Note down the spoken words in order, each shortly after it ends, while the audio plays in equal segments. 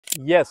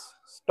Yes,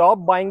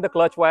 stop buying the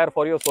clutch wire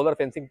for your solar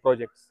fencing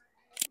projects.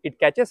 It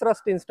catches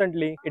rust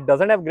instantly, it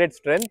doesn't have great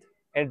strength,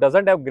 and it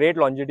doesn't have great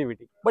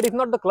longevity. But if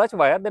not the clutch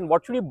wire, then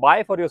what should you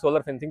buy for your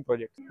solar fencing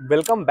projects?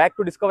 Welcome back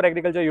to Discover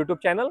Agriculture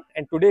YouTube channel,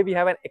 and today we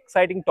have an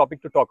exciting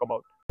topic to talk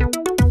about.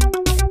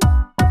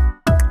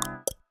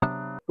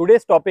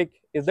 Today's topic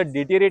is the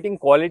deteriorating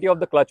quality of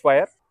the clutch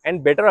wire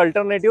and better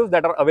alternatives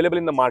that are available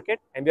in the market,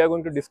 and we are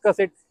going to discuss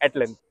it at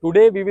length.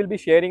 Today we will be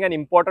sharing an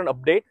important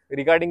update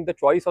regarding the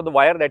choice of the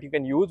wire that you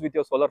can use with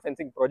your solar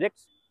fencing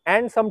projects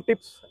and some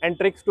tips and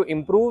tricks to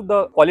improve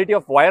the quality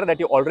of wire that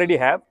you already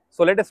have.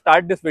 So let us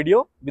start this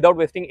video without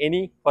wasting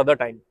any further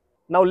time.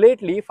 Now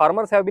lately,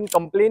 farmers have been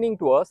complaining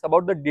to us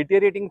about the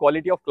deteriorating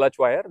quality of clutch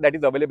wire that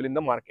is available in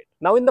the market.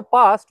 Now in the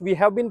past, we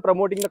have been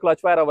promoting the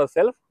clutch wire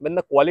ourselves when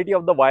the quality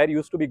of the wire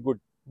used to be good.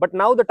 But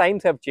now the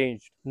times have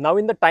changed. Now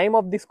in the time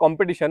of this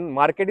competition,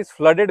 market is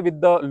flooded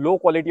with the low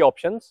quality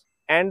options,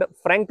 and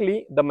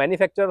frankly, the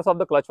manufacturers of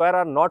the clutch wire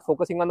are not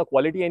focusing on the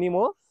quality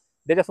anymore.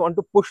 They just want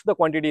to push the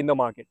quantity in the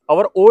market.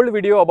 Our old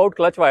video about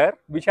clutch wire,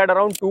 which had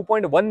around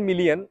 2.1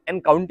 million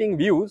and counting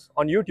views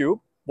on YouTube,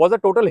 was a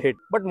total hit.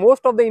 But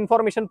most of the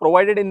information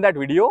provided in that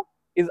video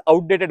is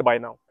outdated by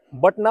now.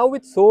 But now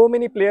with so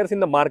many players in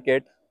the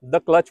market, the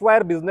clutch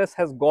wire business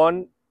has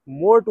gone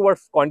more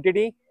towards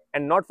quantity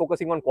and not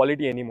focusing on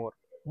quality anymore.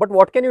 But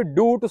what can you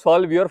do to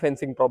solve your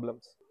fencing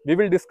problems? We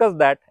will discuss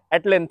that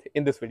at length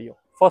in this video.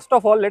 First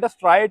of all, let us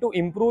try to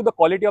improve the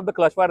quality of the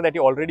clutch wire that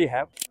you already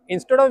have.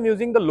 Instead of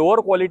using the lower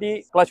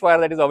quality clutch wire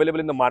that is available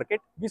in the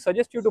market, we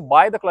suggest you to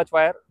buy the clutch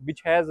wire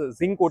which has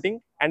zinc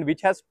coating and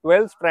which has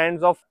 12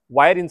 strands of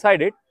wire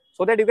inside it,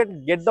 so that you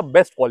can get the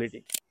best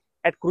quality.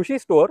 At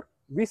Krushi store,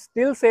 we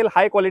still sell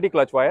high quality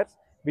clutch wires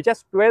which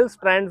has 12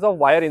 strands of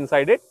wire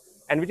inside it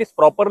and which is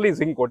properly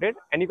zinc coated,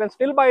 and you can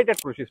still buy it at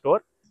Krushi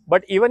store.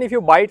 But even if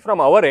you buy it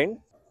from our end,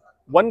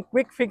 one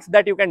quick fix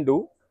that you can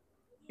do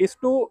is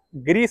to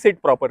grease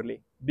it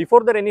properly.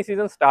 Before the rainy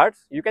season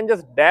starts, you can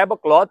just dab a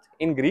cloth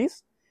in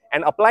grease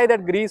and apply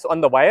that grease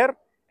on the wire,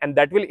 and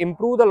that will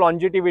improve the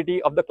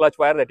longevity of the clutch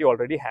wire that you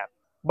already have.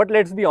 But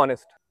let's be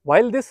honest,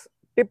 while this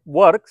tip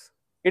works,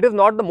 it is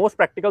not the most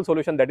practical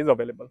solution that is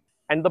available.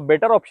 And the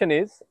better option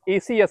is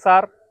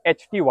ACSR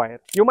HT wire.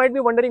 You might be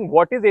wondering,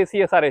 what is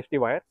ACSR HT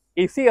wire?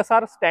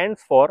 ACSR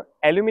stands for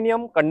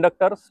Aluminium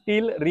Conductor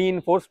Steel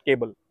Reinforced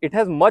Cable. It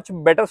has much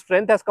better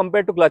strength as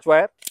compared to clutch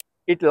wire.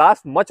 It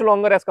lasts much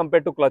longer as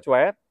compared to clutch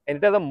wire, and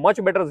it has a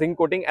much better zinc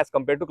coating as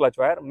compared to clutch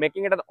wire,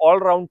 making it an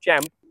all-round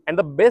champ. And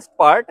the best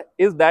part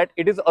is that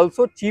it is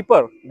also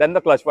cheaper than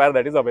the clutch wire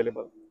that is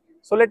available.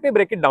 So let me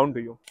break it down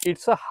to you.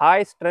 It's a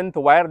high strength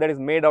wire that is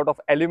made out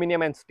of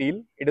aluminium and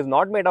steel. It is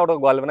not made out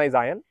of galvanized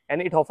iron,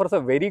 and it offers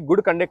a very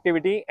good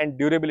conductivity and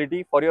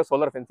durability for your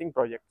solar fencing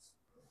projects.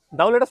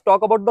 Now let us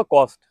talk about the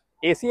cost.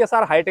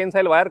 ACSR high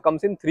tensile wire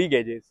comes in 3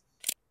 gauges: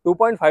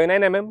 2.59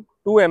 mm,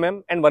 2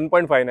 mm and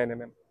 1.59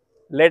 mm,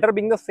 latter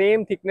being the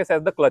same thickness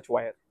as the clutch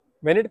wire.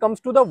 When it comes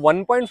to the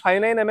 1.59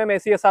 mm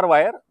ACSR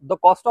wire, the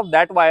cost of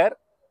that wire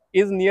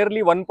is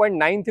nearly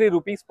 1.93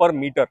 rupees per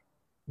meter,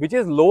 which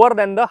is lower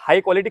than the high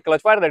quality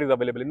clutch wire that is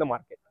available in the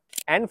market.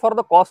 And for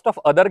the cost of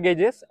other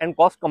gauges and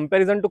cost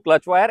comparison to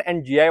clutch wire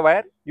and GI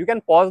wire, you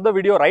can pause the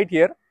video right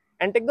here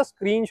and take the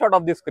screenshot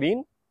of the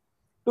screen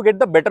to get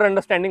the better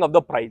understanding of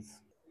the price.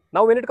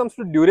 Now when it comes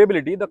to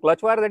durability, the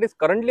clutch wire that is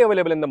currently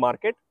available in the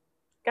market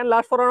can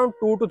last for around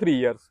 2 to 3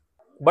 years.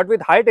 But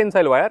with high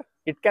tensile wire,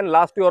 it can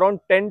last you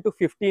around 10 to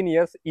 15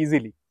 years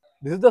easily.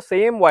 This is the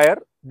same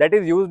wire that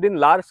is used in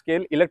large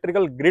scale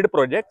electrical grid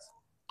projects.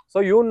 So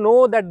you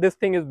know that this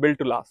thing is built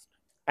to last.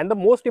 And the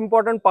most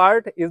important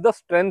part is the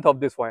strength of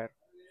this wire.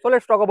 So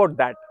let's talk about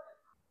that.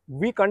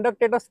 We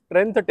conducted a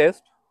strength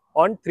test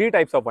on 3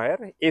 types of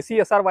wire: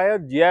 ACSR wire,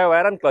 GI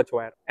wire and clutch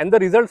wire. And the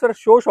results were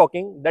so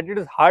shocking that it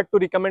is hard to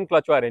recommend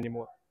clutch wire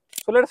anymore.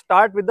 So let's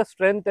start with the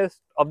strength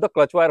test of the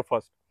clutch wire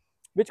first,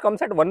 which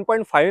comes at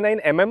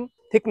 1.59 mm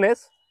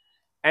thickness,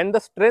 and the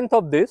strength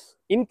of this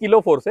in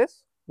kilo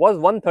forces was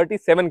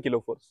 137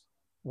 kilo force.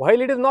 While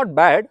it is not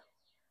bad,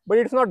 but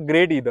it is not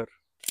great either.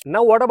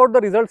 Now what about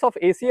the results of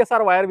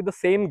ACSR wire with the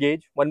same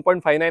gauge,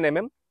 1.59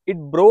 mm? It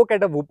broke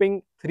at a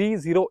whopping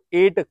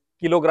 308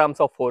 kilograms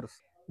of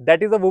force.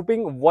 That is a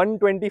whopping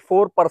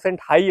 124%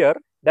 higher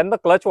than the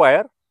clutch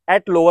wire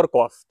at lower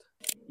cost.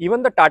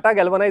 Even the Tata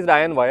galvanized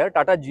iron wire,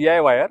 Tata GI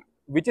wire,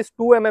 which is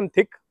 2 mm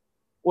thick,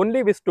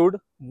 only withstood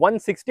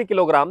 160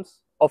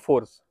 kilograms of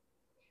force,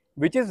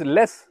 which is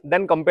less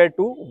than compared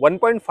to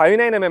 1.59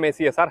 mm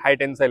ACSR high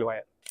tensile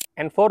wire.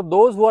 And for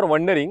those who are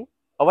wondering,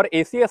 our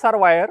ACSR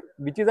wire,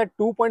 which is at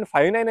 2.59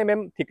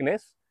 mm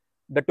thickness,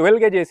 the 12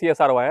 gauge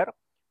ACSR wire,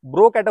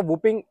 broke at a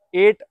whopping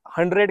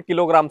 800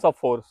 kilograms of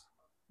force.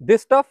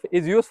 This stuff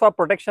is used for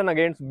protection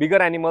against bigger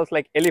animals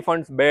like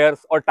elephants,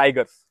 bears or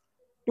tigers.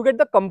 To get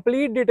the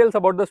complete details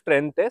about the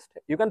strength test,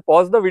 you can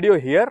pause the video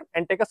here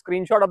and take a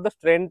screenshot of the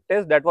strength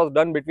test that was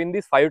done between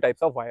these 5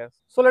 types of wires.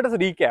 So let us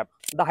recap.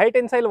 The high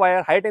tensile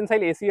wire, high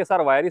tensile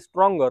ACSR wire is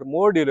stronger,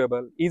 more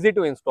durable, easy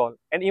to install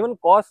and even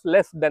costs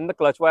less than the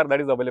clutch wire that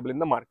is available in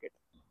the market.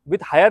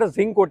 With higher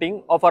zinc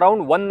coating of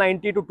around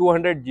 190 to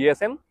 200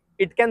 GSM,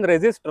 it can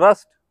resist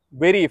rust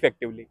very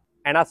effectively.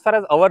 And as far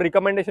as our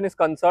recommendation is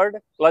concerned,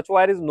 clutch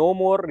wire is no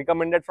more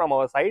recommended from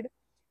our side.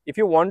 If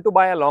you want to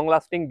buy a long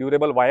lasting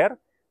durable wire,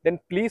 then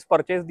please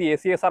purchase the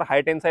ACSR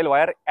high tensile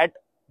wire at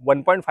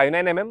 1.59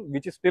 mm,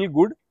 which is still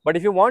good. But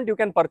if you want, you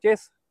can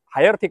purchase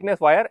higher thickness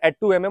wire at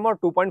 2 mm or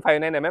 2.59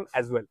 mm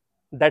as well.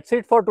 That's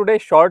it for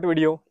today's short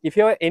video. If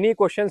you have any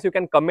questions, you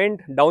can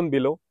comment down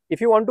below.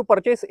 If you want to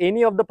purchase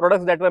any of the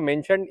products that were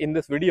mentioned in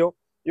this video,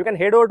 you can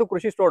head over to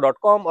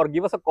krishistore.com or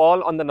give us a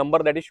call on the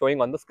number that is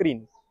showing on the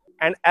screen.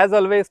 And as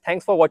always,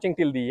 thanks for watching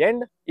till the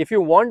end. If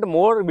you want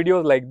more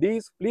videos like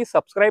these, please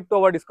subscribe to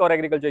our Discover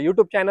Agriculture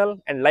YouTube channel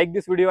and like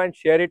this video and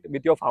share it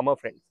with your farmer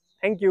friends.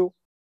 Thank you.